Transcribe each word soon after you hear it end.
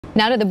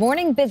Now to the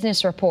morning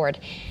business report.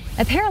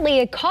 Apparently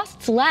it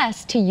costs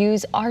less to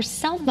use our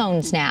cell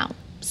phones now.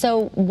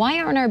 So why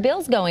aren't our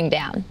bills going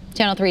down?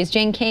 Channel 3's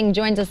Jane King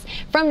joins us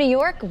from New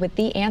York with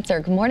the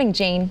answer. Good morning,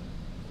 Jane.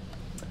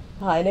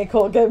 Hi,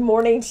 Nicole. Good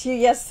morning to you.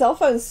 Yes, cell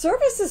phone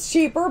service is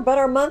cheaper, but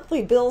our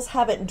monthly bills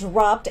haven't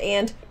dropped,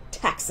 and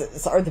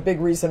taxes are the big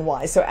reason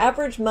why. So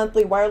average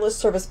monthly wireless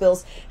service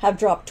bills have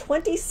dropped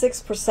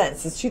 26%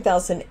 since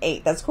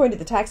 2008. That's according to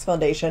the Tax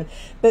Foundation.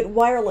 But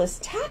wireless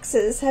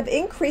taxes have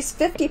increased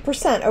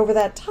 50% over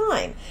that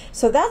time.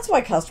 So that's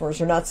why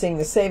customers are not seeing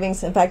the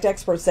savings. In fact,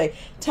 experts say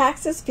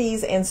taxes,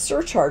 fees, and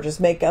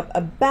surcharges make up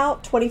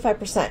about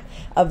 25%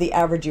 of the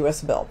average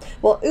U.S. bill.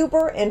 Well,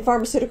 Uber and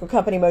pharmaceutical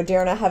company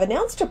Moderna have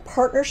announced a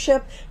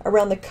partnership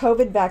around the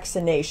COVID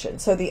vaccination.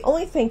 So the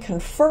only thing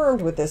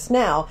confirmed with this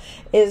now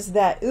is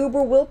that Uber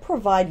will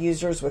provide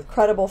users with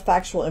credible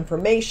factual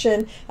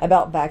information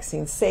about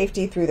vaccine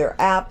safety through their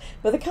app,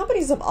 but the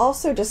companies have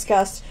also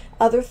discussed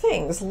other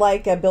things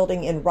like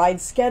building in ride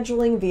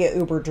scheduling via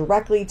Uber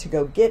directly to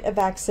go get a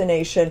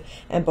vaccination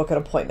and book an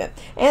appointment.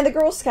 And the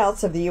Girl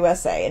Scouts of the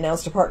USA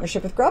announced a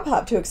partnership with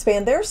Grubhub to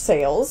expand their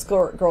sales.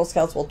 Girl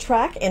Scouts will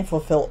track and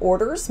fulfill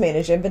orders,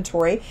 manage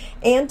inventory,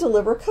 and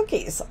deliver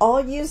cookies,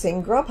 all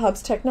using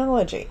Grubhub's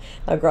technology.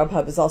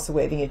 Grubhub is also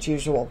waiving its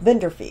usual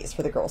vendor fees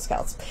for the Girl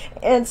Scouts.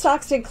 And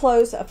stocks did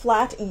close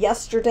flat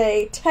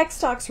yesterday. Tech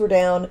stocks were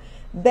down.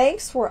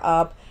 Banks were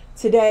up.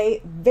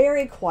 Today,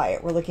 very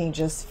quiet. We're looking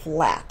just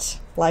flat.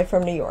 Live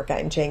from New York,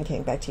 I'm Jane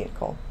King. Back to you,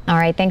 Nicole. All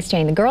right, thanks,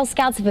 Jane. The Girl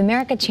Scouts of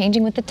America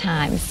changing with the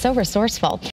times. So resourceful.